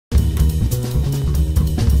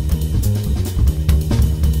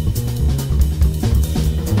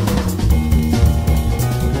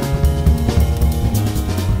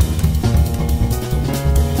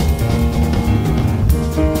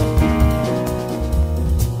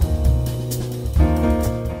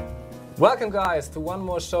Welcome guys to one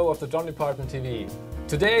more show of the Drum Department TV.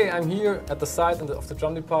 Today I'm here at the site of the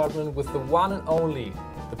Drum Department with the one and only,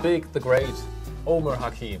 the big, the great, Omar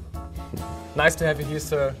Hakim. Nice to have you here,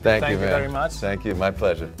 sir. Thank you very much. Thank you, my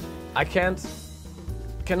pleasure. I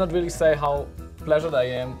cannot really say how pleasured I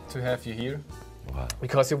am to have you here. Wow.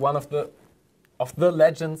 Because you're one of the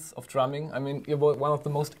legends of drumming. I mean, you're one of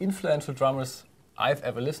the most influential drummers I've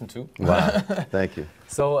ever listened to. Wow, thank you.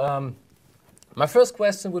 So, my first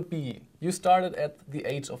question would be, you started at the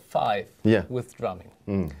age of 5 with drumming.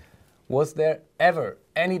 Mm. Was there ever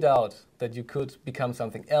any doubt that you could become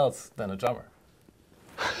something else than a drummer?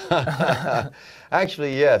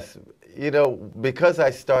 Actually, yes. You know, because I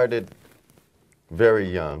started very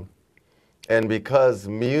young, and because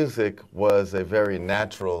music was a very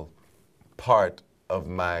natural part of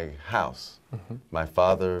my house. Mm-hmm. My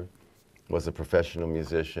father was a professional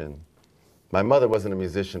musician. My mother wasn't a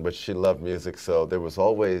musician, but she loved music, so there was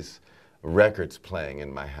always records playing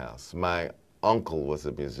in my house. My uncle was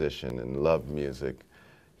a musician and loved music.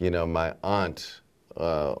 You know, my aunt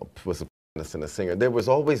was a pianist and a singer. There was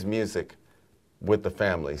always music with the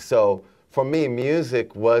family. So for me,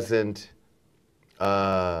 music wasn't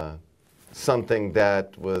something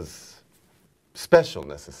that was special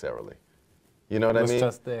necessarily. You know what I mean? It was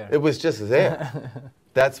just there. It was just there.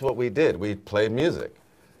 That's what we did. We played music.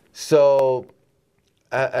 So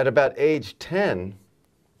at about age 10,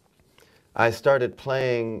 I started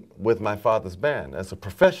playing with my father's band as a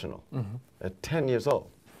professional at 10 years old.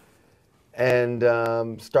 And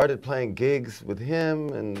started playing gigs with him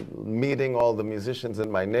and meeting all the musicians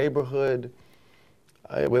in my neighborhood.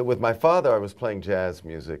 With my father, I was playing jazz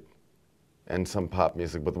music and some pop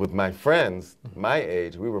music. But with my friends, my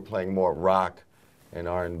age, we were playing more rock and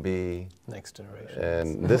R&B. Next generation.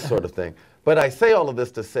 And this sort of thing. But I say all of this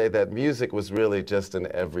to say that music was really just an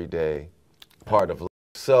everyday part of life.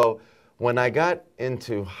 So when I got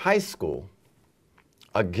into high school,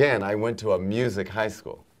 again, I went to a music high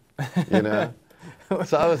school, you know?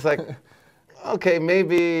 So I was like, okay,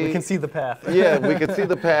 maybe... We can see the path. Yeah, we could see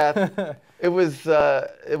the path. It was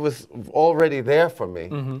already there for me.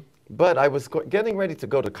 Mm-hmm. But I was getting ready to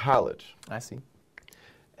go to college. I see.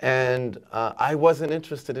 And I wasn't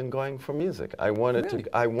interested in going for music. I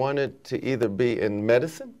wanted to either be in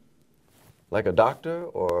medicine, like a doctor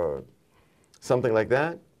or something like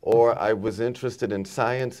that, or I was interested in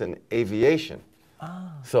science and aviation.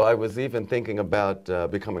 Ah. So I was even thinking about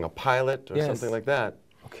becoming a pilot or something like that.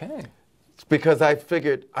 Okay. It's because I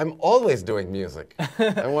figured I'm always doing music.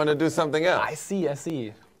 I want to do something else. I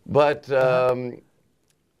see. But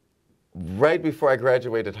right before I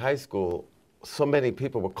graduated high school, so many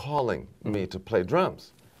people were calling me to play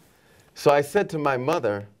drums. So I said to my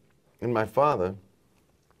mother and my father,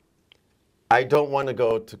 I don't want to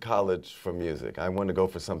go to college for music. I want to go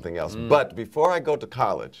for something else. But before I go to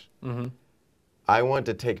college, I want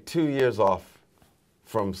to take 2 years off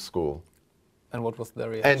from school. And what was the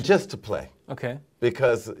reaction? And just to play. Okay.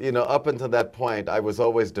 Because, you know, up until that point, I was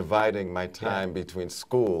always dividing my time between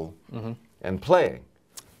school and playing.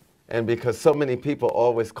 And because so many people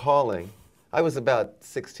always calling, I was about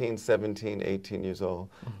 16, 17, 18 years old.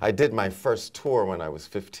 I did my first tour when I was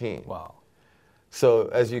 15. Wow. So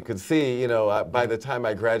as you can see, you know, by the time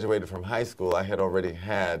I graduated from high school, I had already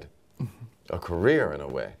had a career in a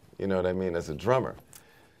way, you know what I mean, as a drummer.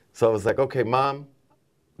 So I was like, okay, Mom,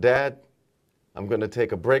 Dad, I'm going to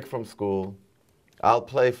take a break from school. I'll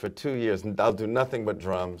play for 2 years, and I'll do nothing but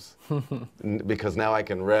drums because now I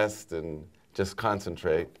can rest and just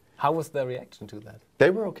concentrate. How was their reaction to that?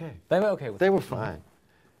 They were okay. They were okay with it? They were fine.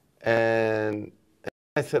 And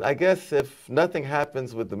I said, I guess if nothing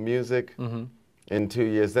happens with the music in 2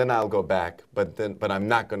 years, then I'll go back. But I'm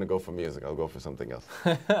not going to go for music. I'll go for something else.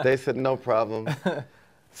 They said, no problem.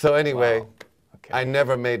 So anyway, I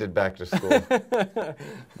never made it back to school.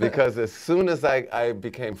 Because as soon as I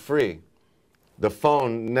became free, the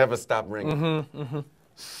phone never stopped ringing.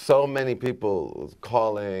 So many people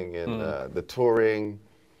calling and the touring.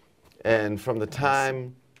 And from the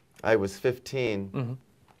time I was 15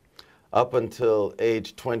 up until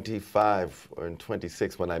age 25 or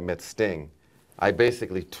 26 when I met Sting, I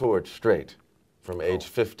basically toured straight from age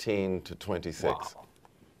 15 to 26. Wow.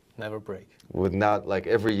 Never break. With not, like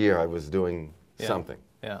every year I was doing something,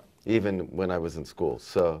 even when I was in school.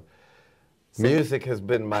 So music has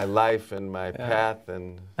been my life and my path,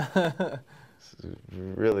 and it's a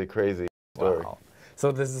really crazy story. Wow.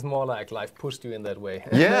 So this is more like life pushed you in that way.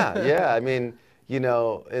 Yeah. I mean, you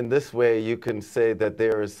know, in this way you can say that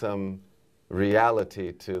there is some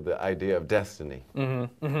reality to the idea of destiny. You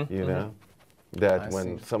know, that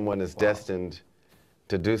when someone is destined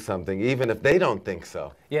to do something, even if they don't think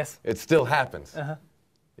so. Yes. It still happens. Uh-huh.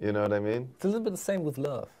 You know what I mean? It's a little bit the same with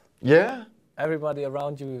love. Yeah. Everybody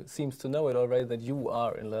around you seems to know it already that you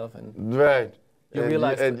are in love, and right. You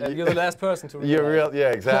realize you're the last person to realize.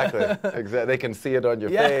 Yeah, exactly. Exactly. They can see it on your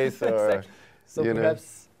face, or exactly. So you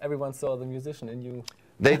perhaps everyone saw the musician in you.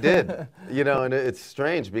 They did. You know, and it's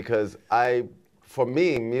strange because for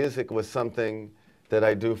me, music was something that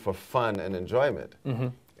I do for fun and enjoyment. Mm-hmm.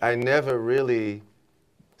 I never really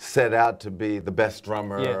set out to be the best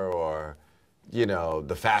drummer or, you know,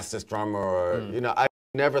 the fastest drummer, or you know, I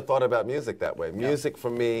never thought about music that way. Music for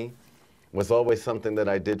me was always something that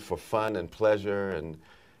I did for fun and pleasure,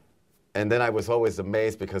 and then I was always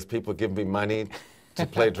amazed because people give me money to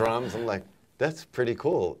play drums. I'm like, that's pretty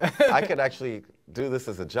cool. I could actually do this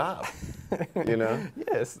as a job, you know?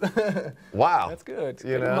 Yes. Wow. That's good.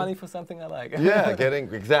 You getting know? money for something I like. Yeah,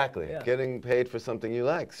 getting paid for something you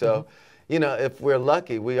like. So, you know, if we're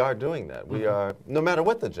lucky, we are doing that. We are, no matter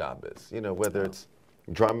what the job is, you know, whether it's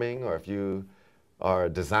drumming, or if you are a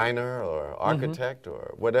designer or architect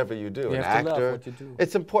or whatever you do, you an have to actor. love what you do.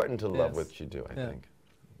 It's important to love what you do, I think,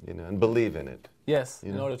 you know, and believe in it. Yes,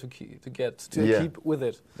 in order to keep with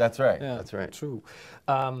it. That's right. Yeah, that's right. True.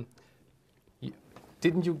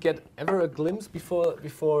 Didn't you get ever a glimpse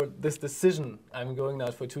before this decision? I'm going now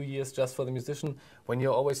for 2 years just for the musician. When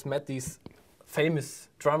you always met these famous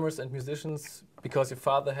drummers and musicians because your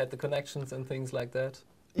father had the connections and things like that.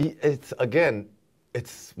 It's again,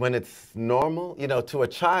 it's when it's normal. You know, to a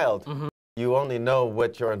child, you only know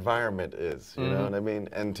what your environment is. You know what I mean?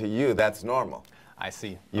 And to you, that's normal. I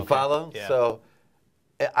see. You follow? Yeah. So,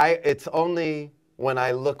 it's only when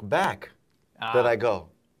I look back that I go,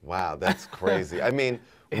 wow, that's crazy. I mean,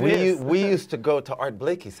 we used to go to Art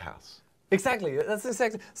Blakey's house. Exactly. That's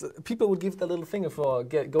exactly. So people would give the little finger for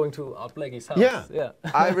going to Art Blakey's house. Yeah. Yeah.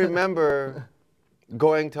 I remember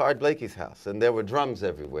going to Art Blakey's house, and there were drums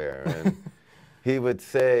everywhere. And he would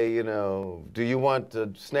say, you know, do you want a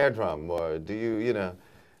snare drum, or do you, you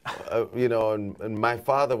know, and my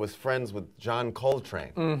father was friends with John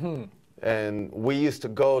Coltrane. And we used to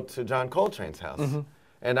go to John Coltrane's house.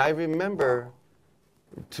 And I remember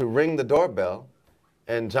to ring the doorbell,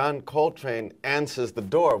 and John Coltrane answers the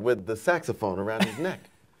door with the saxophone around his neck.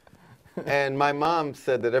 And my mom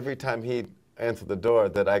said that every time he'd answer the door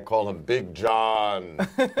that I call him Big John.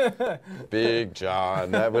 Big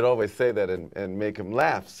John. I would always say that and make him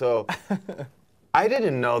laugh. So I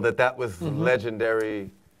didn't know that that was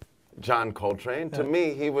legendary John Coltrane. To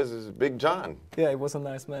me, he was Big John. Yeah, he was a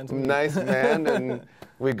nice man to me. Nice man, and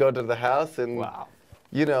we'd go to the house, and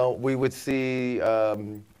you know, we would see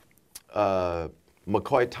McCoy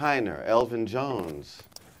Tyner, Elvin Jones,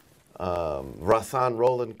 Rahsaan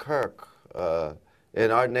Roland Kirk. In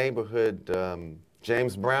our neighborhood,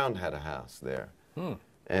 James Brown had a house there.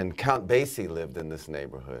 And Count Basie lived in this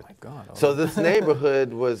neighborhood. My God. So this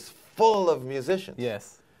neighborhood was full of musicians.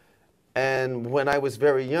 Yes. And when I was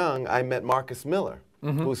very young, I met Marcus Miller,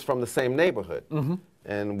 who's from the same neighborhood.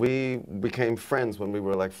 And we became friends when we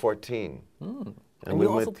were like 14. And we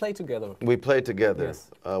also played together. We played together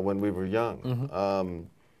when we were young.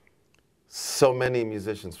 So many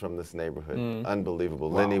musicians from this neighborhood. Unbelievable.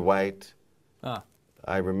 Wow. Lenny White.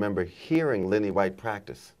 I remember hearing Lenny White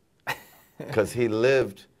practice because he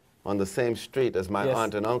lived on the same street as my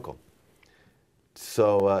aunt and uncle.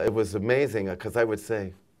 So it was amazing because I would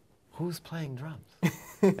say, who's playing drums?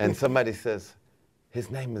 And somebody says, his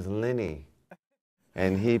name is Lenny.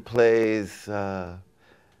 And he plays,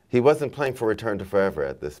 he wasn't playing for Return to Forever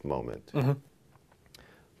at this moment.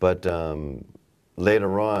 But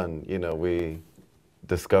later on, you know, we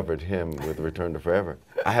discovered him with Return to Forever.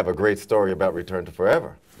 I have a great story about Return to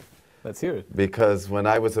Forever. Let's hear it. Because when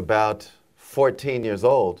I was about 14 years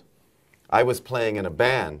old, I was playing in a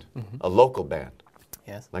band, a local band.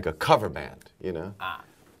 Yes. Like a cover band, you know?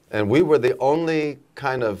 And we were the only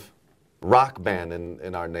kind of rock band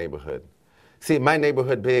in our neighborhood. See, my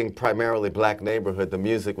neighborhood being primarily black neighborhood, the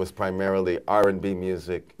music was primarily R&B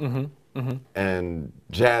music and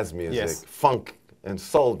jazz music, funk and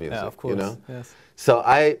soul music, of course. You know? Yes.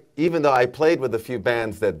 So even though I played with a few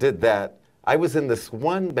bands that did that, I was in this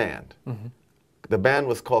one band. The band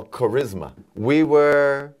was called Charisma. We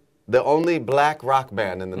were the only black rock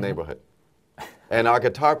band in the neighborhood. And our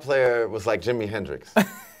guitar player was like Jimi Hendrix.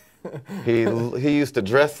 He used to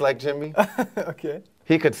dress like Jimmy. Okay.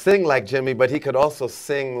 He could sing like Jimmy, but he could also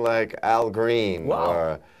sing like Al Green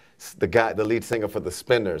or the lead singer for the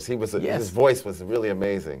Spinners. His voice was really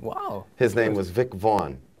amazing. Wow. His name was Vic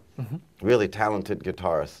Vaughn, really talented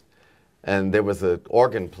guitarist. And there was an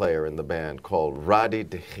organ player in the band called Roddy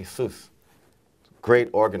de Jesus. Great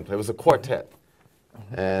organ player. It was a quartet.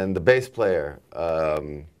 and the bass player,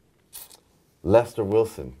 Lester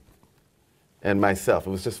Wilson, and myself. It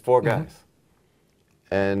was just four guys.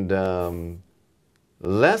 And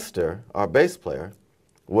Lester, our bass player,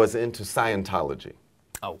 was into Scientology.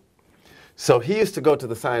 Oh. So he used to go to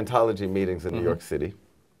the Scientology meetings in New York City.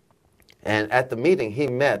 And at the meeting, he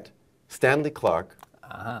met Stanley Clarke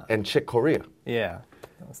and Chick Corea. Yeah.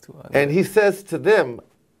 That was too And he says to them,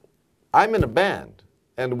 I'm in a band,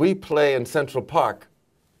 and we play in Central Park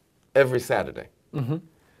every Saturday.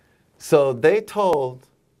 So they told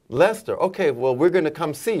Lester, okay, well, we're going to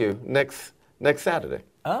come see you next Saturday.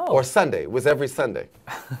 Oh. Or Sunday. It was every Sunday.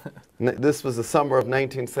 This was the summer of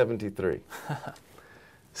 1973.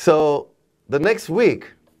 So the next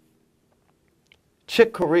week,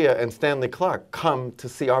 Chick Corea and Stanley Clarke come to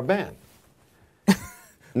see our band.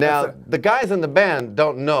 Now, the guys in the band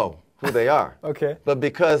don't know who they are. Okay. But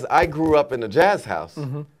because I grew up in a jazz house,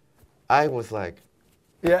 I was like,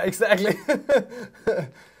 yeah, exactly.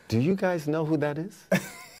 do you guys know who that is?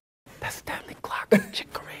 That's Stanley Clarke and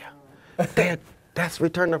Chick Corea. That's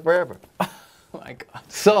Return to Forever. Oh my God.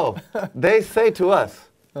 So they say to us,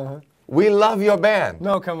 we love your band.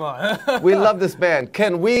 No, come on. We love this band.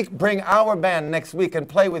 Can we bring our band next week and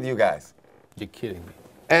play with you guys? You're kidding me.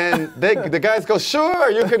 And the guys go,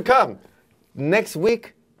 sure, you can come. Next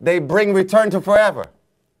week, they bring Return to Forever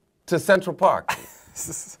to Central Park.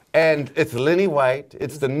 And it's Lenny White.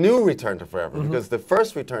 It's the new Return to Forever, because the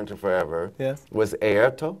first Return to Forever was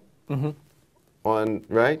Aerto on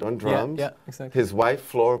drums. Yeah, exactly. His wife,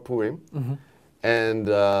 Flora Purim. And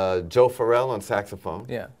Joe Farrell on saxophone.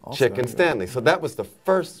 Yeah, Chick and Stanley. So that was the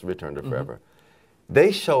first Return to Forever.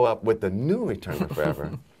 They show up with the new Return to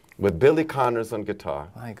Forever with Billy Connors on guitar,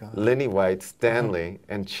 My God. Lenny White, Stanley,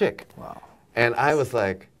 and Chick. Wow. And I was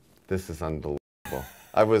like, this is unbelievable.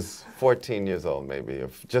 I was 14 years old, maybe, or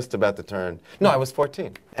just about to turn. No, I was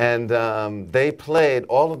 14. And they played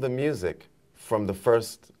all of the music from the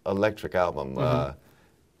first Electric album.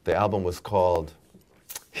 The album was called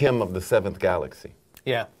Hymn of the Seventh Galaxy.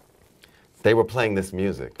 Yeah. They were playing this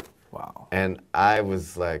music. Wow. And I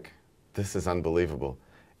was like, this is unbelievable.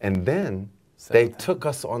 And then they took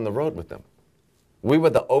us on the road with them. We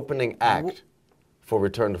were the opening act for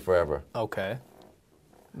Return to Forever. Okay.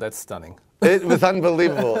 That's stunning. It was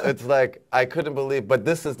unbelievable. It's like, I couldn't believe, but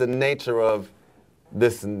this is the nature of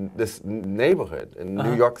this neighborhood in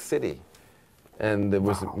New York City. And there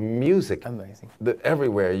was music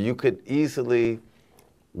everywhere. You could easily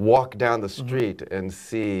walk down the street and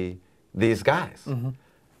see these guys.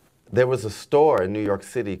 There was a store in New York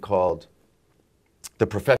City called the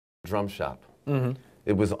Professional Drum Shop.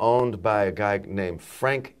 It was owned by a guy named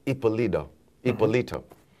Frank Ippolito.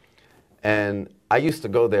 And I used to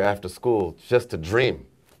go there after school just to dream,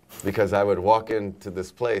 because I would walk into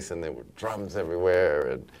this place and there were drums everywhere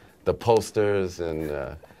and the posters.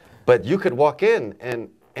 But you could walk in and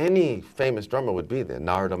any famous drummer would be there.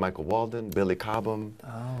 Narada Michael Walden, Billy Cobham.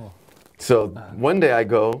 Oh. So one day I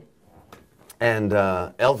go and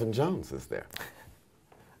Elvin Jones is there.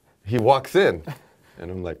 He walks in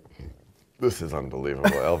and I'm like, this is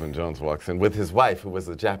unbelievable. Elvin Jones walks in with his wife, who was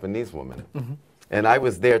a Japanese woman. And I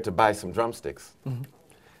was there to buy some drumsticks.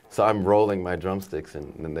 So I'm rolling my drumsticks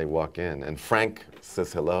and then they walk in. And Frank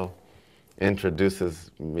says hello,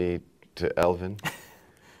 introduces me to Elvin.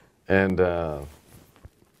 And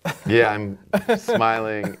yeah, I'm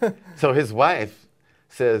smiling. So his wife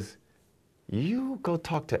says, you go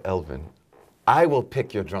talk to Elvin. I will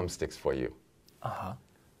pick your drumsticks for you.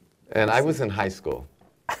 And I was in high school.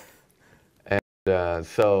 And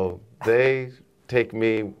so they take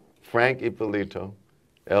me, Frank Ippolito,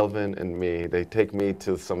 Elvin, and me, they take me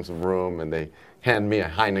to some room and they hand me a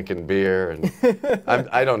Heineken beer. And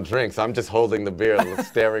I don't drink, so I'm just holding the beer and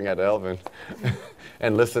staring at Elvin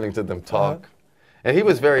and listening to them talk. And he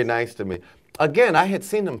was very nice to me. Again, I had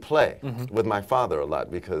seen him play with my father a lot,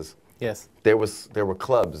 because there were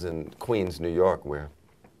clubs in Queens, New York, where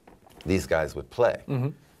these guys would play.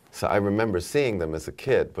 So I remember seeing them as a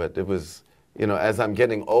kid, but it was, you know, as I'm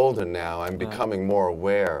getting older now, I'm becoming more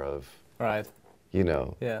aware of, you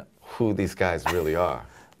know, who these guys really are.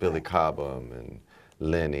 Billy Cobham and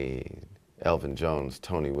Lenny, Elvin Jones,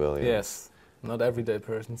 Tony Williams. Yes, not everyday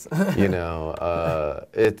persons. You know,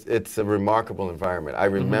 it's a remarkable environment. I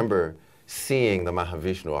remember seeing the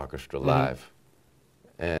Mahavishnu Orchestra live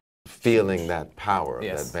and feeling that power of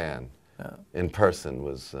that band in person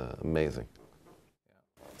was amazing.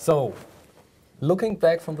 So, looking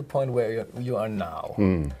back from the point where you are now,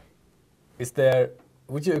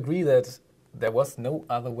 would you agree that there was no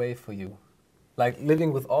other way for you? like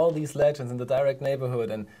living with all these legends in the direct neighborhood.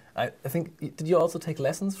 And I think, did you also take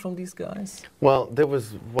lessons from these guys? Well, there was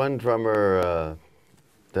one drummer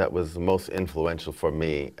that was most influential for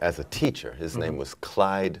me as a teacher. His name was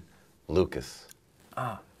Clyde Lucas.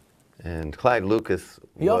 Ah. And Clyde Lucas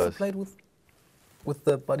He also played with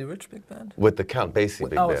the Buddy Rich big band? With the Count Basie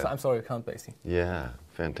big band. Oh, I'm sorry, Count Basie. Yeah,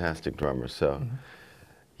 fantastic drummer. So,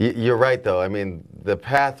 you're right though. I mean, the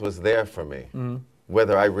path was there for me,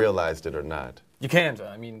 whether I realized it or not. You can't.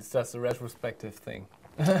 I mean, it's just a retrospective thing.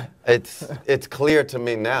 It's clear to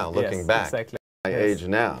me now, looking back. Exactly. My age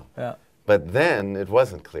now. Yeah. But then it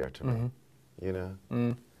wasn't clear to me. You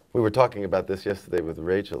know, we were talking about this yesterday with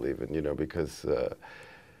Rachel, even. You know, because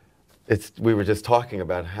we were just talking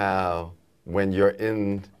about how when you're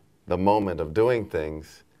in the moment of doing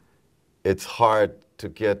things, it's hard to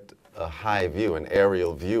get a high view, an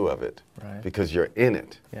aerial view of it, because you're in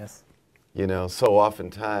it. Yes. You know, so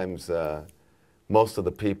oftentimes most of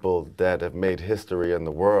the people that have made history in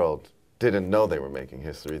the world didn't know they were making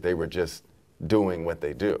history. They were just doing what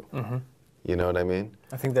they do. You know what I mean?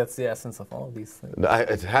 I think that's the essence of all these things.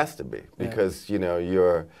 It has to be, because you know,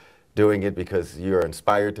 you're doing it because you're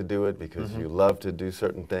inspired to do it, because you love to do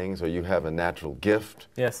certain things, or you have a natural gift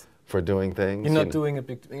for doing things. You're not doing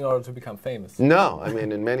it in order to become famous. No, I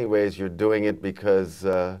mean, in many ways you're doing it because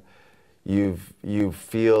you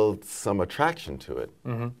feel some attraction to it.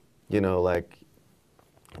 You know, like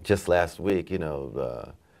just last week, you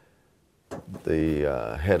know,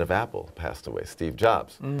 the head of Apple passed away, Steve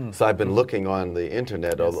Jobs. So I've been looking on the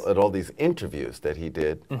internet at all these interviews that he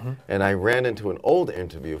did, and I ran into an old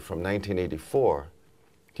interview from 1984.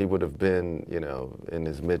 He would have been, you know, in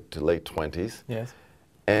his mid to late 20s. Yes.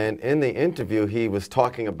 And in the interview, he was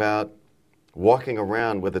talking about walking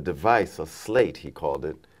around with a device, a slate, he called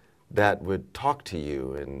it, that would talk to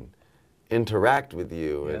you and interact with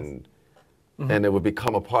you, and it would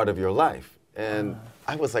become a part of your life. And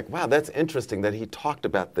I was like, wow, that's interesting that he talked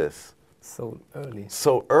about this so early.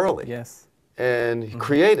 So early. Yes. And he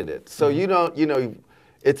created it. So you don't, you know,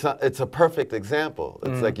 it's a perfect example.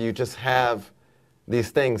 It's like you just have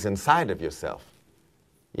these things inside of yourself,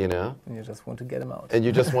 you know? And you just want to get them out. And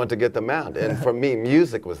you just want to get them out. And for me,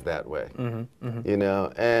 music was that way, you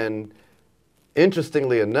know? And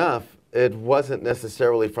interestingly enough, it wasn't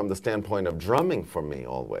necessarily from the standpoint of drumming for me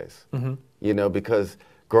always, you know, because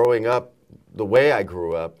growing up, the way I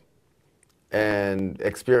grew up and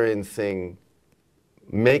experiencing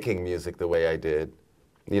making music the way I did,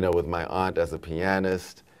 you know, with my aunt as a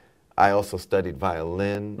pianist. I also studied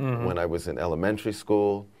violin when I was in elementary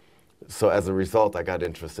school. So as a result, I got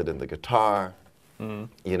interested in the guitar.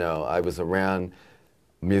 You know, I was around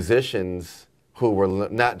musicians who were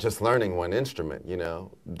not just learning one instrument, you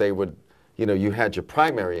know. They would, you know, you had your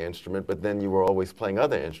primary instrument, but then you were always playing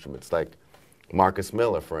other instruments, like Marcus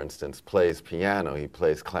Miller, for instance, plays piano, he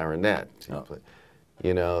plays clarinet,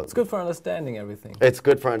 you know. It's good for understanding everything. It's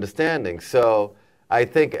good for understanding. So I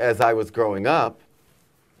think as I was growing up,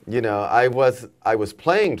 you know, I was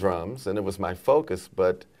playing drums and it was my focus,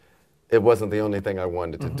 but it wasn't the only thing I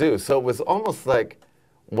wanted to do. So it was almost like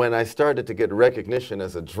when I started to get recognition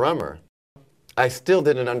as a drummer, I still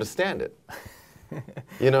didn't understand it.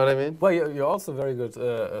 You know what I mean? Well, you're also a very good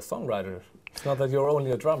songwriter. It's not that you're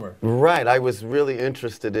only a drummer. Right. I was really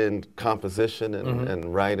interested in composition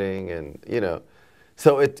and writing, and, you know.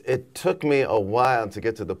 So it took me a while to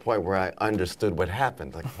get to the point where I understood what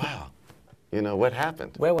happened. Like, wow, you know, what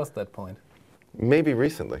happened? Where was that point? Maybe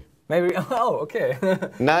recently. Maybe, oh, okay.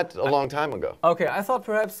 Not a long time ago. Okay, I thought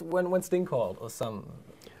perhaps when Sting called or some.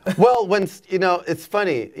 Well, when, you know, it's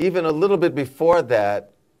funny, even a little bit before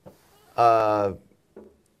that,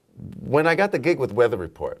 when I got the gig with Weather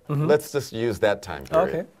Report, let's just use that time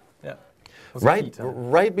period. Okay, yeah.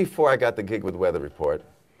 Right before I got the gig with Weather Report,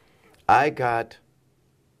 I got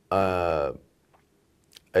a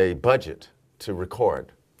budget to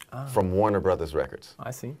record from Warner Brothers Records.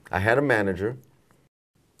 I see. I had a manager,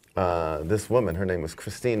 this woman, her name was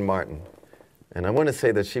Christine Martin, and I want to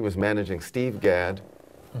say that she was managing Steve Gadd,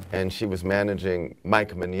 and she was managing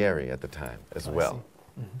Mike Manieri at the time as well.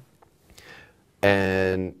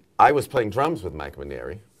 And I was playing drums with Mike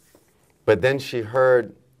Manieri, but then she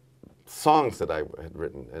heard songs that I had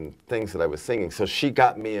written and things that I was singing, so she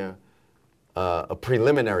got me a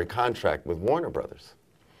preliminary contract with Warner Brothers.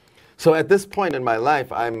 So at this point in my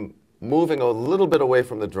life, I'm moving a little bit away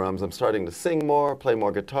from the drums. I'm starting to sing more, play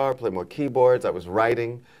more guitar, play more keyboards. I was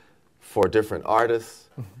writing for different artists.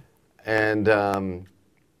 And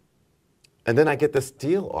then I get this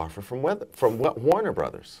deal offer from Warner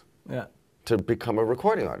Brothers to become a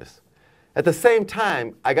recording artist. At the same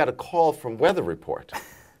time, I got a call from Weather Report.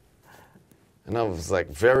 And I was like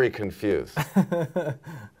very confused.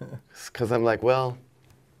 Because I'm like, well,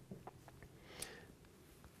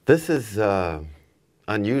 this is an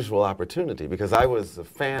unusual opportunity because I was a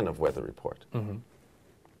fan of Weather Report. Mm-hmm.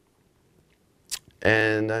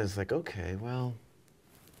 And I was like, okay, well,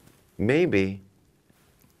 maybe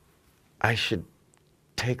I should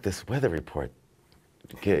take this Weather Report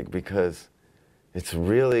gig because it's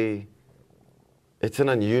really, it's an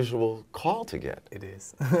unusual call to get. It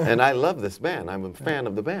is. And I love this band. I'm a fan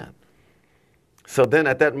of the band. So then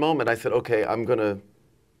at that moment, I said, okay, I'm going to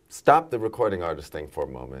stop the recording artist thing for a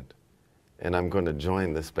moment, and I'm going to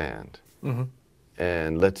join this band. Mm-hmm.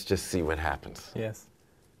 And let's just see what happens. Yes.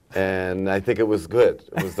 And I think it was good.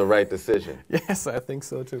 It was the right decision. Yes, I think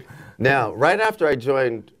so too. Now, right after I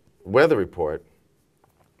joined Weather Report,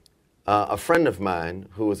 a friend of mine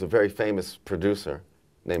who was a very famous producer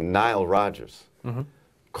named Nile Rodgers Mm-hmm.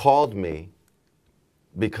 called me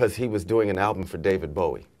because he was doing an album for David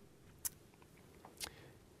Bowie.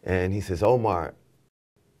 And he says, Omar,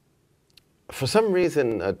 for some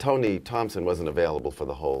reason, Tony Thompson wasn't available for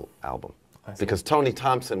the whole album. Because Tony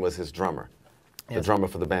Thompson was his drummer, the drummer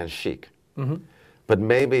for the band Chic. Mm-hmm. But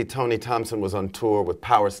maybe Tony Thompson was on tour with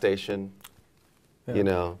Power Station, you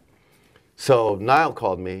know. So Niall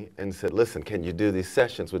called me and said, listen, can you do these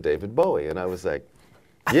sessions with David Bowie? And I was like,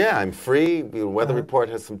 yeah, I'm free. Weather Report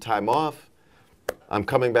has some time off. I'm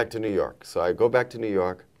coming back to New York. So I go back to New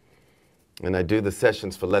York, and I do the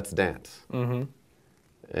sessions for Let's Dance. Mm-hmm.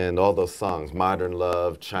 And all those songs, Modern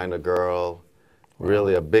Love, China Girl,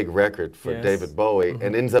 really a big record for David Bowie,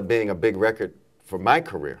 and ends up being a big record for my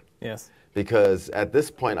career. Yes. Because at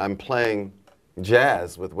this point, I'm playing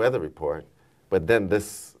jazz with Weather Report, but then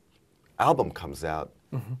this album comes out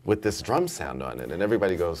with this drum sound on it, and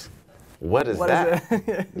everybody goes, what is that?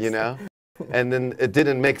 Yes. You know? And then it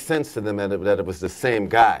didn't make sense to them that it was the same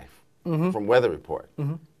guy from Weather Report,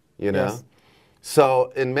 you know? Yes.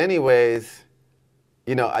 So in many ways,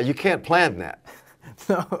 you know, you can't plan that.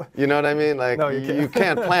 No. You know what I mean? Like, No, you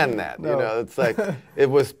can't plan that. No. You know, it's like, it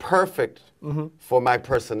was perfect for my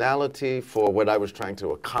personality, for what I was trying to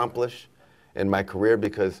accomplish in my career,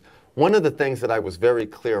 because one of the things that I was very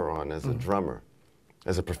clear on as a drummer,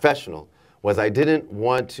 as a professional, was I didn't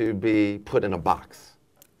want to be put in a box.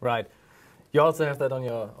 Right. You also have that on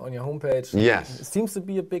your homepage. Yes. It seems to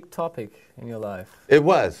be a big topic in your life. It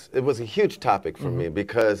was. It was a huge topic for me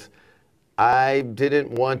because I didn't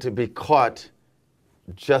want to be caught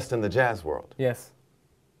just in the jazz world. Yes.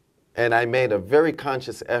 And I made a very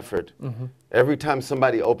conscious effort. Every time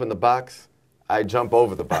somebody opened the box, I jump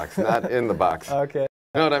over the box, not in the box. Okay.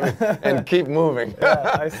 You know what I mean? And keep moving.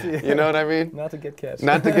 Yeah, I see. You know what I mean? Not to get catch.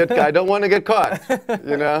 Not to get, I don't want to get caught.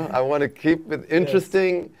 You know, I want to keep it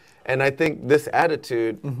interesting. And I think this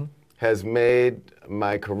attitude has made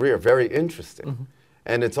my career very interesting.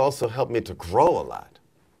 And it's also helped me to grow a lot.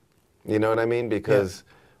 You know what I mean? Because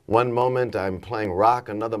one moment I'm playing rock,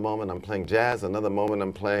 another moment I'm playing jazz, another moment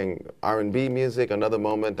I'm playing R&B music, another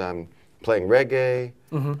moment I'm playing reggae,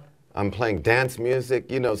 I'm playing dance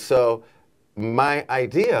music, you know. So my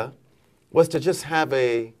idea was to just have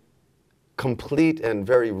a complete and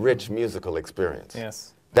very rich musical experience.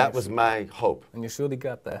 Yes. That was my hope. And you surely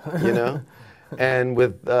got that. You know? And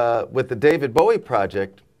with the David Bowie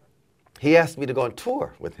project, he asked me to go on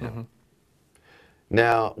tour with him.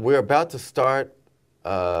 Now, we're about to start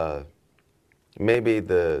maybe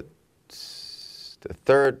the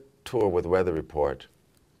third tour with Weather Report,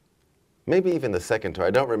 maybe even the second tour.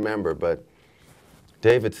 I don't remember, but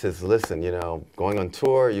David says, listen, you know, going on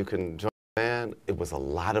tour, you can join the band. It was a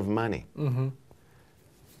lot of money.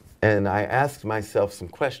 And I asked myself some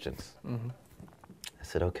questions. I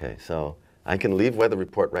said, okay, so I can leave Weather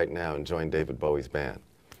Report right now and join David Bowie's band.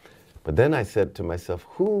 But then I said to myself,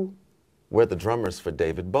 who were the drummers for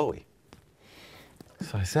David Bowie?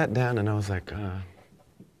 So I sat down and I was like, I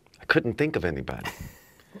couldn't think of anybody.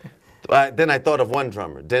 Then I thought of one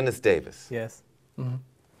drummer, Dennis Davis. Yes.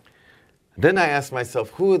 Then I asked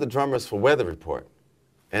myself, who are the drummers for Weather Report?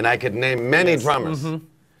 And I could name many drummers.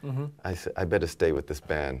 I said, I better stay with this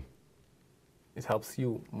band. It helps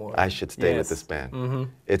you more. I should stay with this band.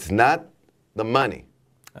 It's not the money,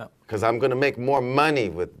 because I'm going to make more money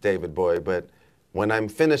with David Bowie, but when I'm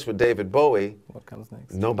finished with David Bowie, what comes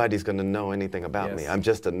next? Nobody's going to know anything about me. I'm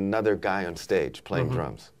just another guy on stage playing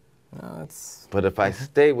drums. But if I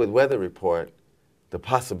stay with Weather Report, the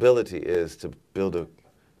possibility is to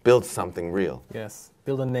build something real. Yes,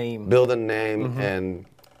 build a name. Build a name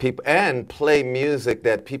and play music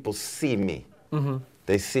that people see me.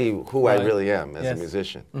 They see who I really am as a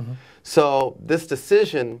musician. So this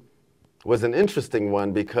decision was an interesting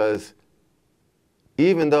one because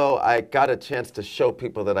even though I got a chance to show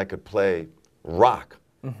people that I could play rock,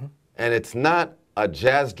 and it's not a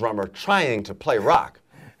jazz drummer trying to play rock.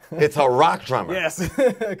 It's a rock drummer. Yes,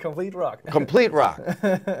 complete rock. Complete rock.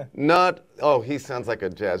 Not, oh, he sounds like a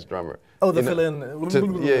jazz drummer. Oh, the fill-in.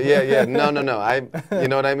 Yeah. No. You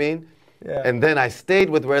know what I mean? Yeah. And then I stayed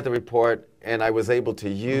with Weather Report, and I was able to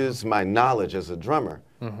use my knowledge as a drummer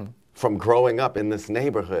from growing up in this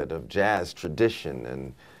neighborhood of jazz tradition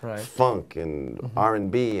and funk and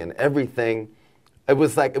R&B and everything. It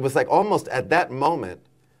was like almost at that moment,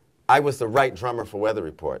 I was the right drummer for Weather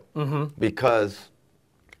Report because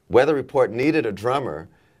Weather Report needed a drummer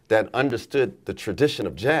that understood the tradition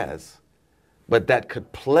of jazz, but that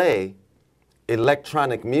could play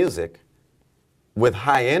electronic music with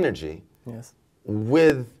high energy,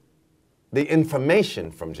 with the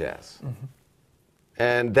information from jazz.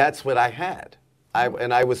 And that's what I had.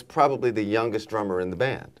 And I was probably the youngest drummer in the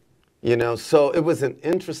band. You know, so it was an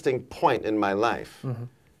interesting point in my life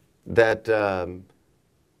that,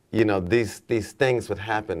 you know, these things would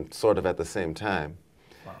happen sort of at the same time.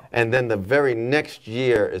 And then the very next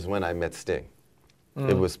year is when I met Sting.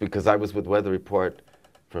 It was because I was with Weather Report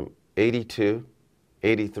from 82,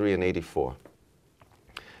 83, and 84.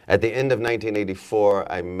 At the end of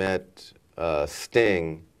 1984, I met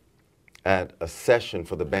Sting at a session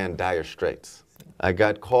for the band Dire Straits. I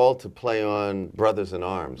got called to play on Brothers in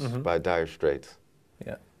Arms by Dire Straits.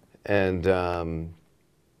 Yeah. And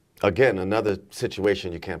again, another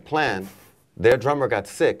situation you can't plan. Their drummer got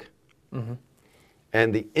sick.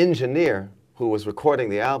 And the engineer who was recording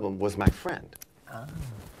the album was my friend.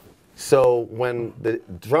 So when the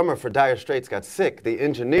drummer for Dire Straits got sick, the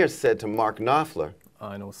engineer said to Mark Knopfler,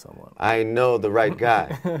 I know someone. I know the right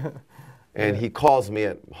guy. And he calls me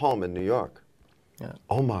at home in New York.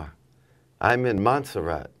 Omar, I'm in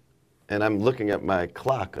Montserrat, and I'm looking at my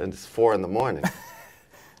clock, and it's 4 in the morning.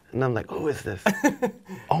 And I'm like, who is this?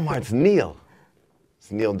 Omar, it's Neil.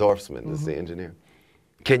 It's Neil Dorfsman, is the engineer.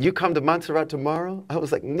 Can you come to Montserrat tomorrow? I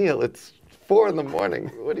was like, Neil, it's 4 in the morning.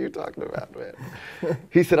 What are you talking about, man?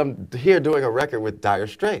 He said, I'm here doing a record with Dire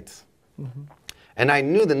Straits. And I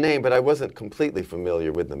knew the name, but I wasn't completely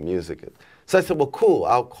familiar with the music. So I said, well, cool.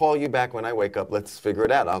 I'll call you back when I wake up. Let's figure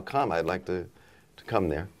it out. I'll come. I'd like to come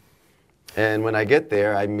there. And when I get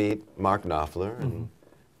there, I meet Mark Knopfler, and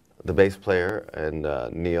the bass player, and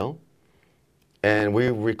Neil. And we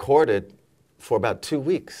recorded for about 2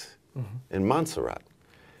 weeks in Montserrat.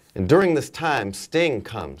 And during this time, Sting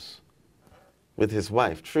comes with his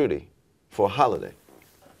wife, Trudy, for a holiday.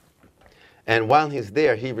 And while he's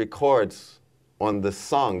there, he records on this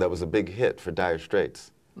song that was a big hit for Dire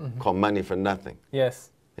Straits called Money for Nothing.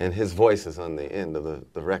 Yes. And his voice is on the end of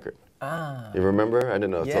the record. You remember? I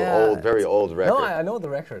don't know. It's an old, very old record. No, I know the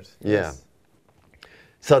record. Yeah. Yes.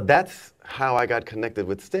 So that's how I got connected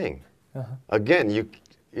with Sting. Again, you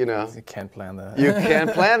know. You can't plan that. You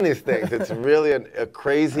can't plan these things. It's really a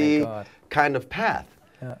crazy kind of path.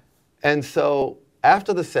 And so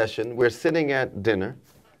after the session, we're sitting at dinner,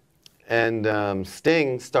 and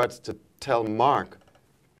Sting starts to tell Mark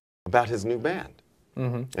about his new band.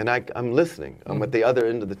 And I'm listening. I'm at the other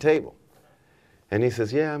end of the table. And he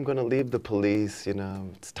says, yeah, I'm going to leave the Police. You know,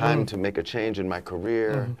 it's time to make a change in my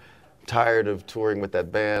career. I'm tired of touring with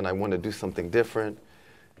that band. I want to do something different.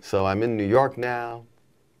 So I'm in New York now.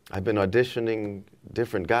 I've been auditioning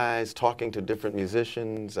different guys, talking to different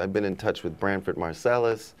musicians. I've been in touch with Branford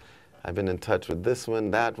Marsalis. I've been in touch with this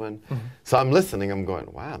one, that one. So I'm listening. I'm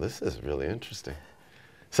going, wow, this is really interesting.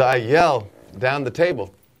 So I yell down the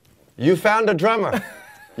table, you found a drummer.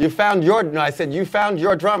 You found your, no, I said, you found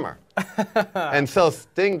your drummer. And so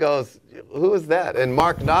Sting goes, who is that? And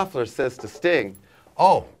Mark Knopfler says to Sting,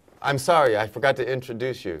 oh, I'm sorry, I forgot to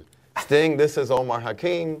introduce you. Sting, this is Omar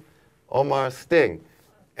Hakim, Omar Sting.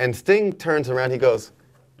 And Sting turns around, he goes,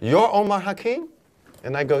 you're Omar Hakim?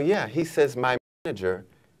 And I go, yeah. He says, my manager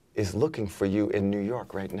is looking for you in New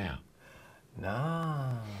York right now.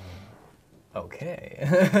 No.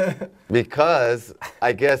 Okay. Because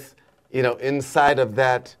I guess, you know, inside of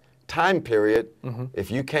that time period, if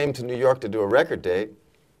you came to New York to do a record date,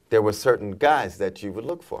 there were certain guys that you would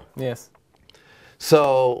look for. Yes.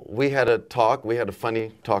 So we had a talk. We had a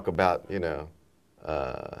funny talk about, you know,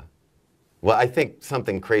 well, I think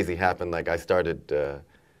something crazy happened. Like I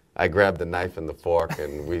grabbed the knife and the fork,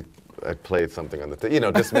 and I played something on the, you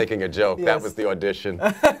know, just making a joke. Yes. That was the audition,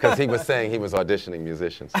 because he was saying he was auditioning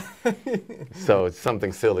musicians. So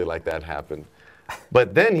something silly like that happened.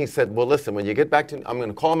 But then he said, well, listen, when you get back to, I'm going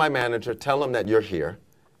to call my manager, tell him that you're here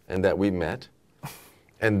and that we met.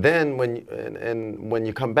 And then when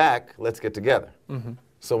you come back, let's get together.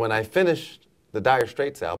 So when I finished the Dire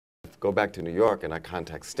Straits album, go back to New York and I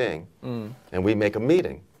contact Sting, and we make a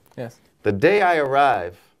meeting. Yes. The day I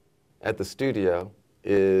arrive at the studio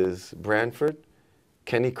is Branford,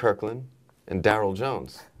 Kenny Kirkland, and Darryl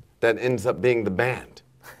Jones. That ends up being the band.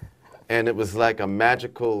 And it was like a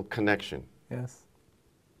magical connection. Yes.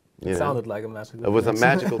 You It know? sounded like a magical connection. It was a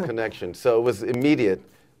magical connection. So it was immediate.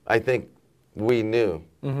 I think we knew.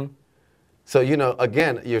 So, you know,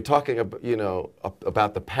 again, you're talking about, you know,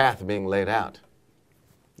 about the path being laid out,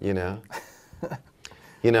 you know?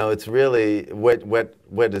 You know, it's really,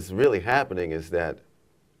 what is really happening is that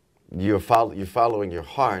you're following your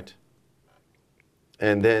heart,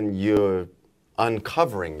 and then you're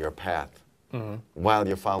uncovering your path while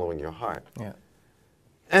you're following your heart. Yeah.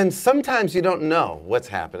 And sometimes you don't know what's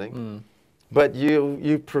happening, but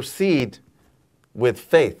you proceed with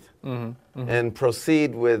faith and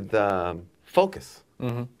proceed with focus.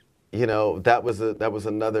 You know, that was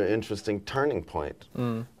another interesting turning point.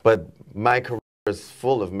 But my career is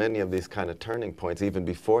full of many of these kind of turning points, even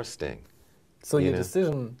before Sting. So your know?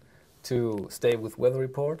 decision to stay with Weather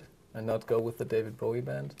Report and not go with the David Bowie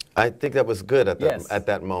band? I think that was good at that, Yes. at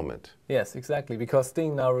that moment. Yes, exactly, because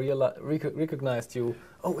Sting now recognized you.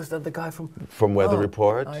 Oh, is that the guy from Weather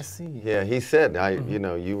Report. I see. Yeah, he said, you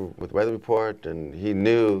know, you were with Weather Report, and he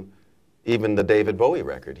knew even the David Bowie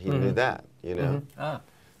record. He knew that, you know.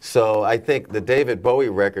 So I think the David Bowie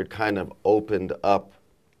record kind of opened up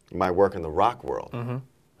my work in the rock world.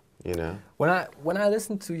 You know. When I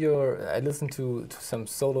listened to I listened to some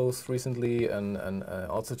solos recently, and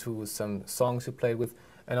also to some songs you played with,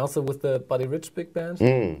 and also with the Buddy Rich big band.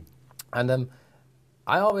 And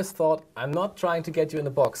I always thought, I'm not trying to get you in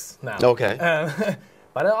the box now. Okay.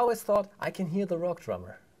 But I always thought I can hear the rock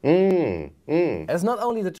drummer. It's not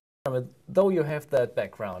only the drummer, though you have that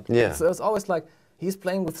background. Yeah. So it's always like he's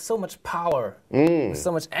playing with so much power, with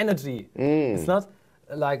so much energy. It's not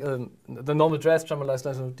like the normal jazz drummer, like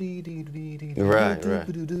dee dee dee dee dee, Right, dee, right.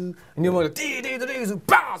 dee, dee, dee, and you're more like dee dee dee dee, so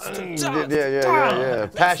bounce, Yeah.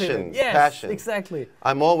 Passion, Yes, passion. exactly.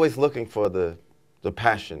 I'm always looking for the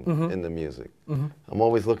passion in the music. I'm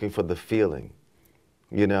always looking for the feeling,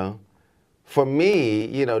 you know. For me,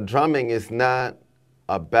 you know, drumming is not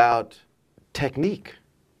about technique.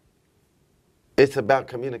 It's about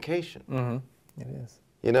communication. It is.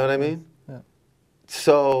 You know what I mean? Yeah.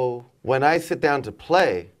 So when I sit down to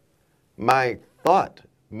play, my thought,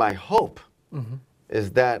 my hope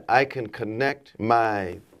is that I can connect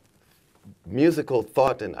my musical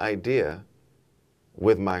thought and idea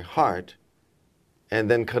with my heart, and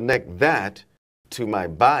then connect that to my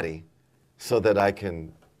body so that I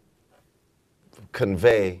can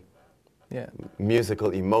convey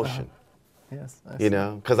musical emotion. Yes. I You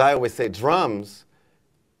know, because I always say drums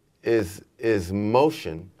is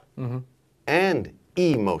motion and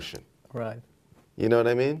emotion. Right. You know what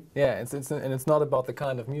I mean? Yeah. And it's not about the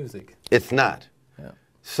kind of music. It's not. Yeah.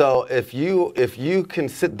 So if you can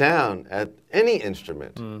sit down at any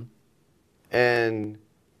instrument and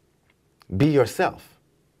be yourself,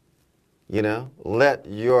 you know, let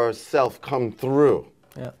yourself come through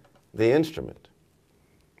the instrument,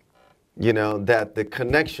 you know, that the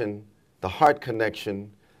connection, the heart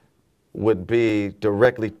connection, would be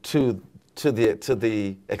directly to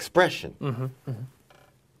the expression.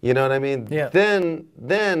 You know what I mean? Yeah.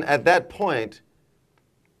 Then at that point,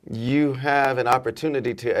 you have an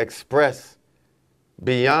opportunity to express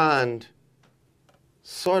beyond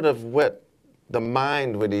sort of what the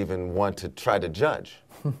mind would even want to try to judge.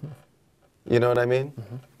 You know what I mean?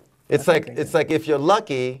 It's like if you're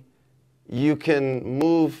lucky, you can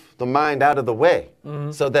move the mind out of the way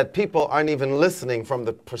so that people aren't even listening from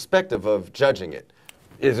the perspective of judging it.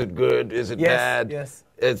 Is it good? Is it bad? Yes.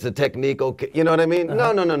 Is the technique okay? You know what I mean?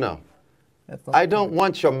 No. That's not I don't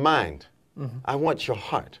want your mind. I want your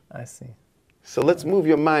heart. I see. So let's move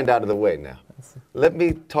your mind out of the way now. Let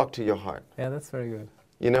me talk to your heart. Yeah, that's very good.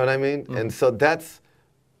 You know what I mean? And so that's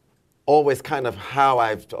always kind of how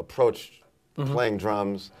I've approached playing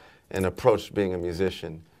drums and approached being a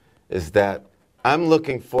musician, is that I'm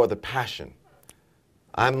looking for the passion.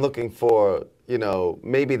 I'm looking for, you know,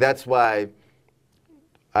 maybe that's why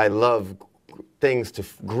I love things to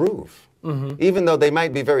groove. Even though they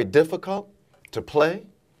might be very difficult to play,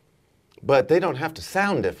 but they don't have to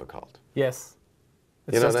sound difficult. Yes.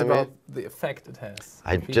 It's You know just what I about mean? the effect it has.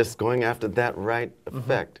 on I'm people. just going after that right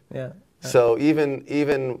effect. Yeah. So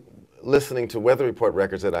even listening to Weather Report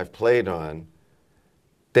records that I've played on,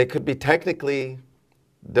 they could be technically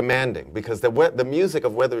demanding, because the music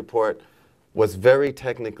of Weather Report was very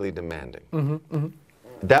technically demanding.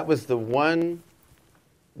 That was the one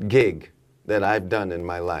gig that I've done in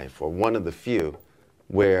my life, or one of the few,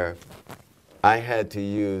 where I had to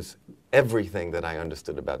use everything that I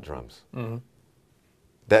understood about drums.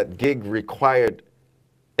 That gig required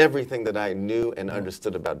everything that I knew and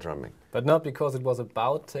understood about drumming. But not because it was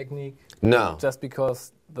about technique? No. Just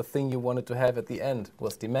because the thing you wanted to have at the end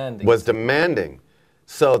was demanding? Was demanding.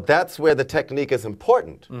 So that's where the technique is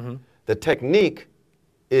important. The technique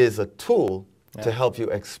is a tool to help you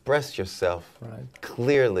express yourself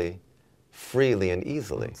clearly, freely, and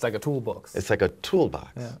easily. It's like a toolbox. It's like a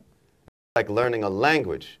toolbox. Yeah. Like learning a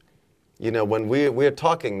language. You know, when we're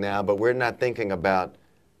talking now, but we're not thinking about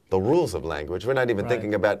the rules of language. We're not even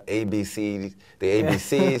thinking about ABC, the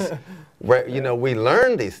ABCs. Where, you know, we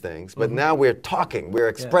learn these things, but now we're talking, we're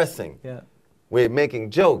expressing. We're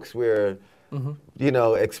making jokes, we're, you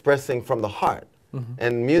know, expressing from the heart.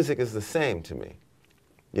 And music is the same to me.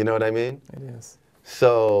 You know what I mean? It is.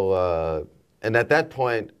 So, and at that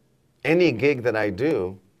point, any gig that I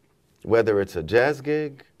do, whether it's a jazz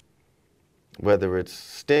gig, whether it's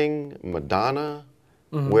Sting, Madonna,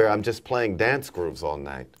 where I'm just playing dance grooves all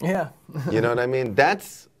night. Yeah. You know what I mean?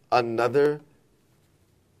 That's another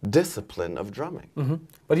discipline of drumming.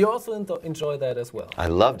 But you also enjoy that as well. I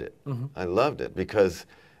loved it. I loved it because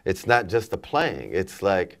it's not just the playing. It's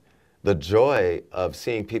like the joy of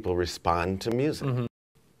seeing people respond to music.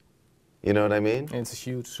 You know what I mean? And it's a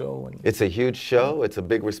huge show. It's a huge show. It's a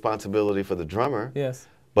big responsibility for the drummer. Yes.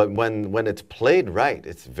 But when it's played right,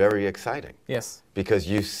 it's very exciting. Yes. Because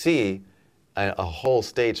you see a whole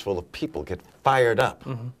stage full of people get fired up.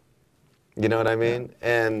 You know what I mean?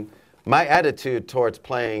 And my attitude towards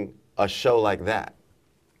playing a show like that,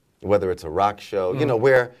 whether it's a rock show, you know,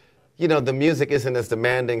 where, you know, the music isn't as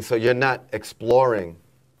demanding, so you're not exploring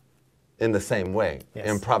in the same way,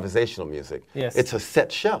 improvisational music. Yes. It's a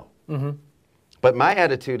set show. But my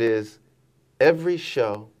attitude is, every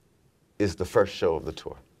show is the first show of the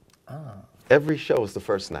tour. Every show is the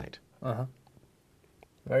first night.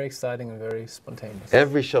 Very exciting and very spontaneous.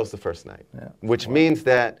 Every show's the first night, which means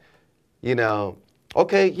that, you know,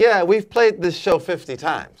 okay, yeah, we've played this show 50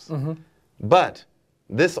 times, but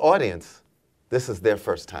this audience, this is their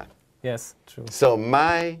first time. Yes, true. So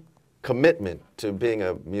my commitment to being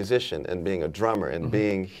a musician and being a drummer and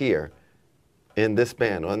being here in this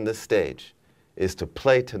band, on this stage, is to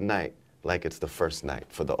play tonight like it's the first night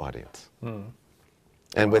for the audience.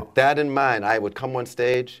 And with that in mind, I would come on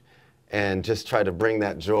stage and just try to bring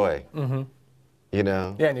that joy, you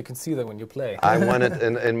know? Yeah, and you can see that when you play. I wanted,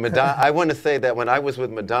 and Madonna, I want to say that when I was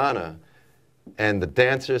with Madonna and the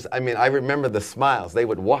dancers, I mean, I remember the smiles. They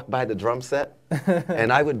would walk by the drum set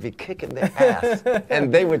and I would be kicking their ass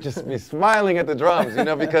and they would just be smiling at the drums, you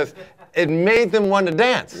know, because it made them want to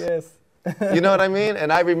dance. Yes. You know what I mean?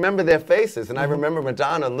 And I remember their faces, and I remember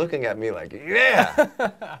Madonna looking at me like, yeah,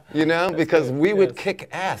 you know, because we would kick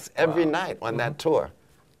ass every night on that tour.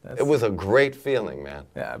 It was a great feeling, man.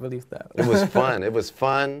 Yeah, I believe that. It was fun. It was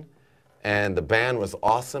fun, and the band was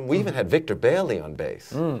awesome. We even had Victor Bailey on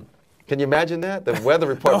bass. Can you imagine that? The Weather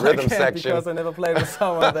Report rhythm section. Because I never played with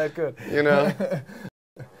someone that good. You know?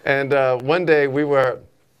 And one day we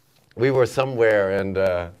were somewhere,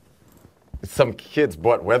 and some kids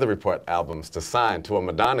bought Weather Report albums to sign to a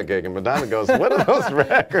Madonna gig, and Madonna goes, "What are those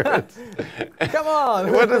records? Come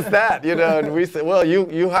on! What is that?" You know, and we said, "Well,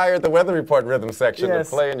 you hired the Weather Report rhythm section to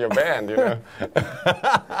play in your band, you know."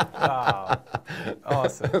 Wow,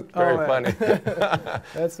 awesome! It's very funny.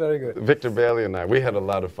 That's very good. Victor Bailey and I, we had a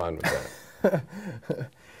lot of fun with that.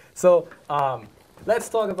 So let's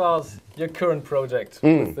talk about your current project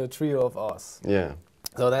with the Trio of Oz. Yeah.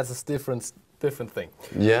 So that's a different thing.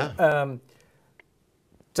 Yeah.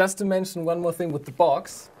 Just to mention one more thing with the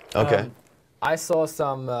box. Okay. I saw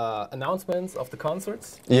some announcements of the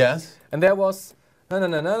concerts. Yes. And there was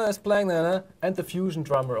na is playing and the fusion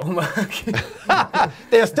drummer Omar Hakim.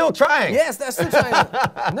 They're still trying. Yes, they're still trying.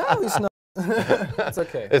 No, he's not. It's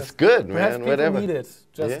okay. It's good, Perhaps man. people Whatever. need it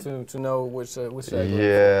just to know which.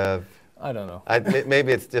 Yeah. I don't know.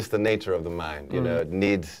 Maybe it's just the nature of the mind. You know, it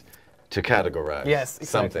needs to categorize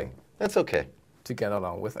something. That's okay. To get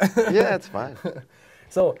along with. Yeah, it's fine.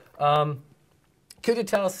 So, could you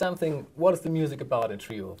tell us something? What is the music about in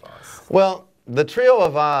Trio of Oz? Well, the Trio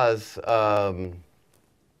of Oz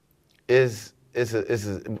is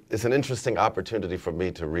an interesting opportunity for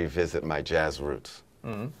me to revisit my jazz roots.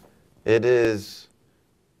 It is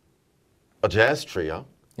a jazz trio,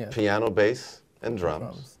 piano, bass, and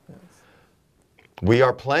drums. Yes. We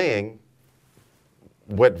are playing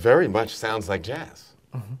what very much sounds like jazz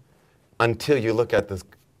until you look at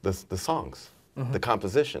the songs, the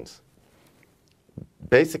compositions.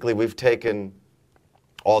 Basically, we've taken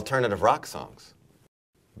alternative rock songs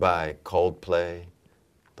by Coldplay,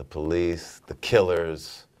 The Police, The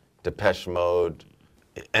Killers, Depeche Mode,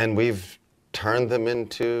 and we've turned them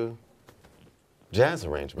into jazz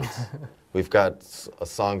arrangements. We've got a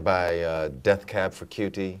song by Death Cab for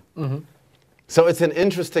Cutie. So it's an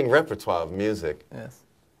interesting repertoire of music. Yes.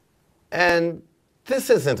 And this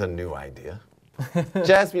isn't a new idea.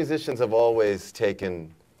 Jazz musicians have always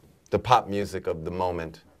taken the pop music of the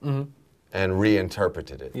moment and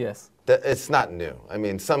reinterpreted it. Yes. It's not new. I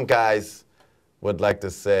mean, some guys would like to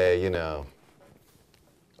say, you know,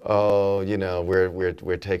 oh, you know,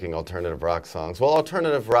 we're taking alternative rock songs. Well,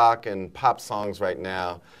 alternative rock and pop songs right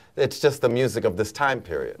now, it's just the music of this time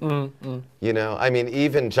period. You know, I mean,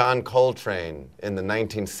 even John Coltrane in the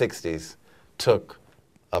 1960s took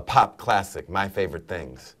a pop classic, My Favorite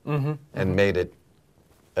Things, and made it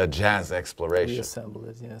a jazz exploration. Reassemble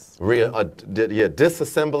it, yes.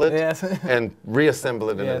 Disassemble it Yes. and reassemble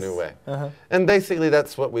it in a new way. And basically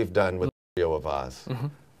that's what we've done with the Trio of Oz.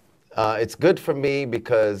 It's good for me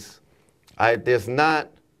because there's not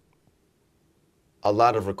a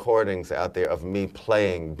lot of recordings out there of me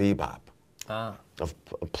playing bebop, of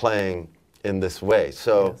playing in this way.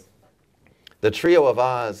 So the Trio of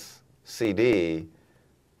Oz CD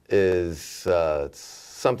is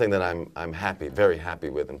something that I'm very happy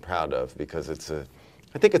with and proud of, because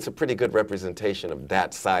I think it's a pretty good representation of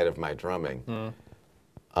that side of my drumming.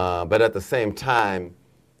 But at the same time,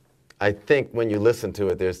 I think when you listen to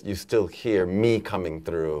it, you still hear me coming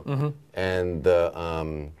through, and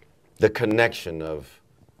the connection of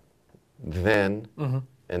then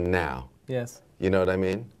and now. Yes. You know what I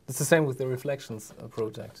mean? It's the same with the Reflections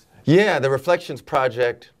project. Yeah, the Reflections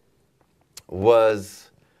project was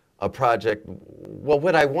a project. Well,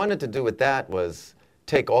 what I wanted to do with that was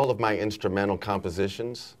take all of my instrumental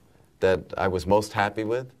compositions that I was most happy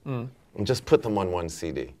with and just put them on one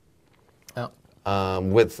CD.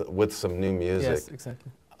 With some new music. Yes,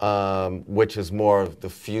 exactly. Which is more of the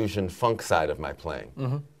fusion funk side of my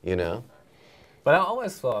playing, you know? But I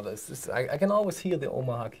always thought this. I can always hear the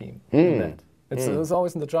Omar Hakim in that. It's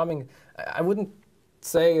always in the drumming. I wouldn't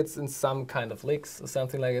say it's in some kind of licks or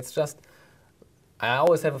something like. It's just I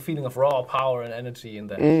always have a feeling of raw power and energy in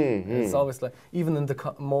that. It's always like, even in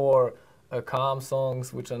the more calm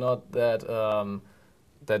songs, which are not that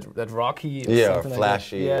that rocky. Or yeah, something or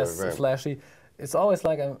flashy. Like that. Yes, right. Flashy. It's always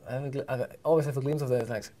like I always have a glimpse of that. It's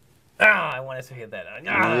like, I wanted to hear that. I'm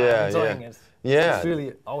enjoying it. Yeah. It's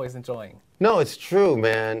really always enjoying. No, it's true,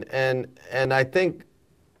 man. And I think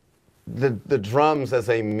the drums as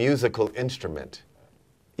a musical instrument,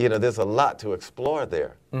 you know, there's a lot to explore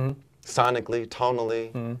there. Sonically,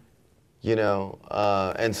 tonally, you know.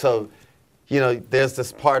 And so, you know, there's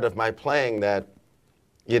this part of my playing that,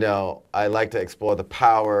 you know, I like to explore the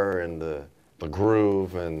power and the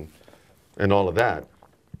groove and all of that.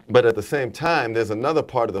 But at the same time, there's another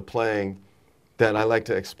part of the playing that I like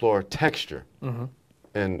to explore texture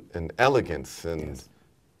and elegance and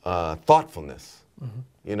thoughtfulness.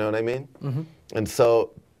 You know what I mean? And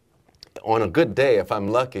so on a good day, if I'm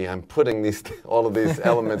lucky, I'm putting all of these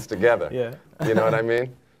elements together. Yeah. You know what I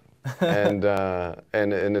mean?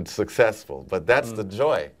 And it's successful. But that's the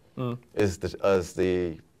joy, is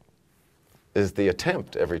the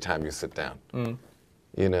attempt every time you sit down.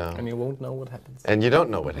 You know. And you won't know what happens. And you don't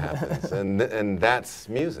know what happens. and that's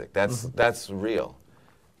music. That's real.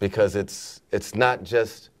 Because it's not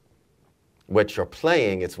just what you're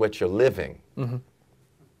playing, it's what you're living.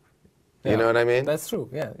 You know what I mean? That's true.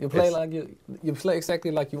 Yeah, you play you play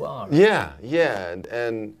exactly like you are. Yeah, yeah,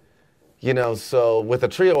 and you know, so with the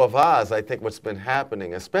Trio of Oz, I think what's been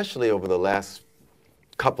happening, especially over the last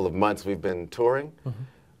couple of months we've been touring,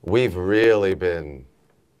 we've really been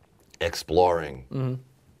exploring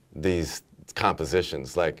these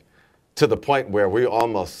compositions, like to the point where we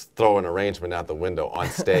almost throw an arrangement out the window on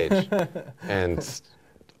stage, and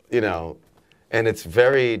you know, and it's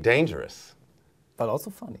very dangerous. But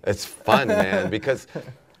also funny. It's fun, man, because,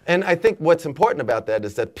 and I think what's important about that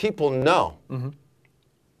is that people know,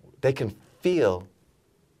 they can feel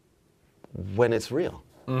when it's real.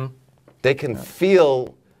 They can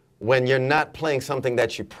feel when you're not playing something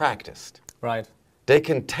that you practiced. Right. They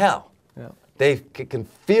can tell. Yeah. They can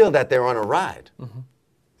feel that they're on a ride.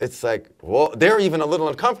 It's like, well, they're even a little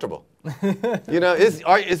uncomfortable. You know, is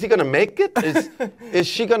he going to make it? Is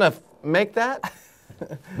she going to make that?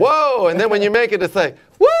 Whoa! And then when you make it, it's like,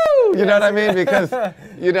 woo! You know what I mean? Because,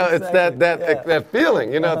 you know, it's that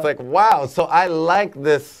feeling. You know, it's like, wow. So I like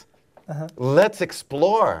this. Let's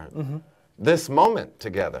explore this moment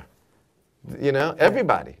together. You know,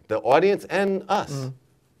 everybody, the audience and us,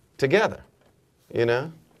 together. You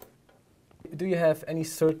know. Do you have any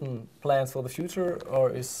certain plans for the future, or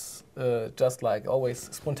is just like always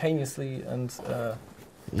spontaneously and?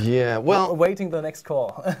 Yeah, well, awaiting the next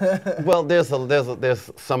call. well, there's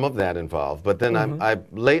some of that involved, but then I've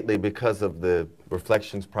lately, because of the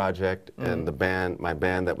Reflections project and the band, my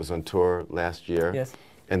band that was on tour last year, Yes.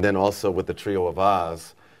 and then also with the Trio of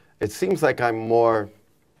Oz, it seems like I'm more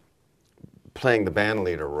playing the band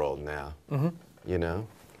leader role now, you know,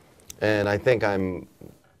 and I think I'm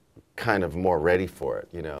kind of more ready for it,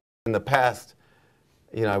 you know. In the past,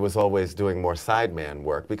 you know, I was always doing more sideman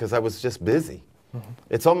work because I was just busy.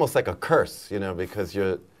 It's almost like a curse, you know, because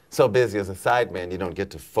you're so busy as a sideman, you don't get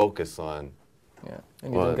to focus on,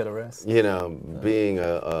 and you don't get a rest. you know, being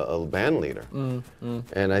a band leader.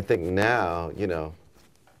 And I think now, you know,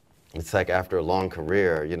 it's like after a long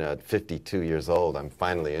career, you know, at 52 years old, I'm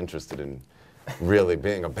finally interested in really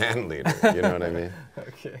being a band leader, you know what I mean?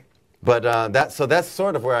 Okay. But that's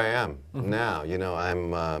sort of where I am now, you know.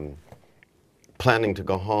 I'm planning to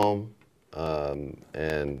go home,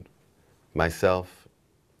 and myself,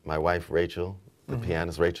 my wife Rachel, the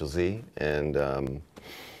pianist Rachel Z, and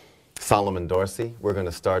Solomon Dorsey, we're going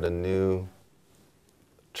to start a new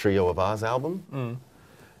Trio of Oz album.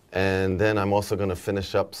 And then I'm also going to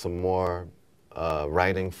finish up some more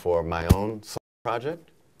writing for my own song project.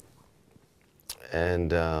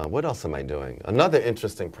 And what else am I doing? Another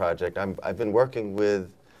interesting project, I've been working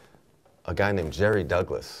with a guy named Jerry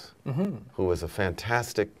Douglas, who is a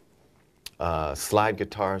fantastic slide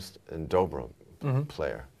guitarist and dobro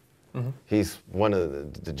player. He's one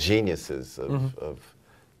of the geniuses of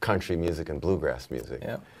country music and bluegrass music.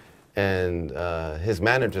 Yeah. And his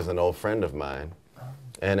manager's an old friend of mine.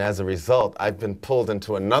 And as a result, I've been pulled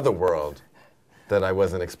into another world that I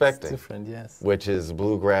wasn't expecting. It's different, yes. Which is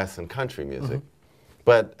bluegrass and country music.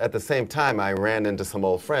 But at the same time, I ran into some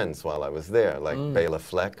old friends while I was there, like Bela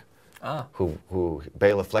Fleck, who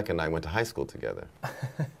Bela Fleck and I went to high school together.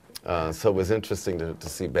 So it was interesting to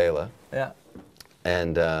see Bela. Yeah.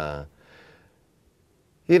 And,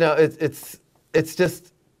 you know, it's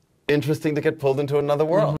just interesting to get pulled into another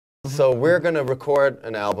world. So we're going to record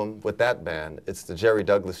an album with that band. It's the Jerry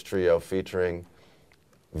Douglas Trio featuring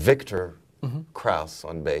Victor Krauss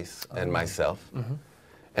on bass and myself.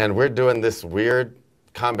 And we're doing this weird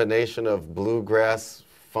combination of bluegrass,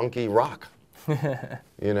 funky rock,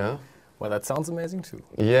 you know? Well, that sounds amazing too.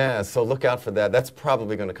 Yeah, so look out for that. That's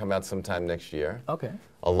probably going to come out sometime next year. Okay.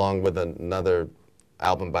 Along with another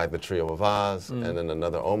album by the Trio of Oz and then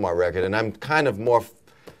another Omar record. And I'm kind of more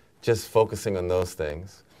just focusing on those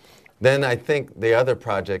things. Then I think the other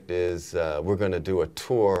project is we're going to do a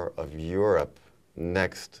tour of Europe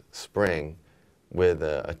next spring with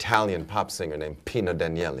an Italian pop singer named Pino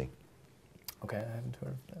Daniele. Okay, I haven't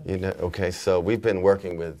heard of that. You know, okay, so we've been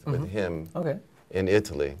working with him in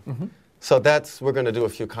Italy. So we're going to do a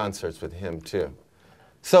few concerts with him too.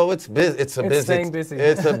 So it's busy. It's staying busy.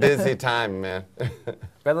 It's a busy time, man.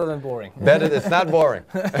 Better than boring. It's not boring.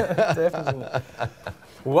 Definitely not.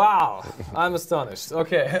 Wow, I'm astonished.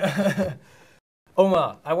 Okay.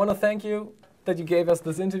 Omar, I want to thank you that you gave us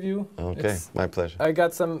this interview. Okay, my pleasure. I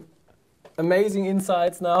got some amazing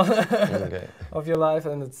insights now of your life,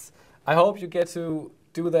 and I hope you get to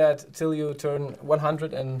do that till you turn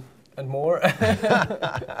 100 and more.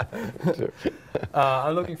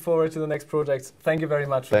 I'm looking forward to the next projects. Thank you very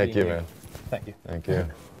much for being here. Thank you, man. Thank you. Thank you.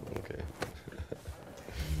 Okay.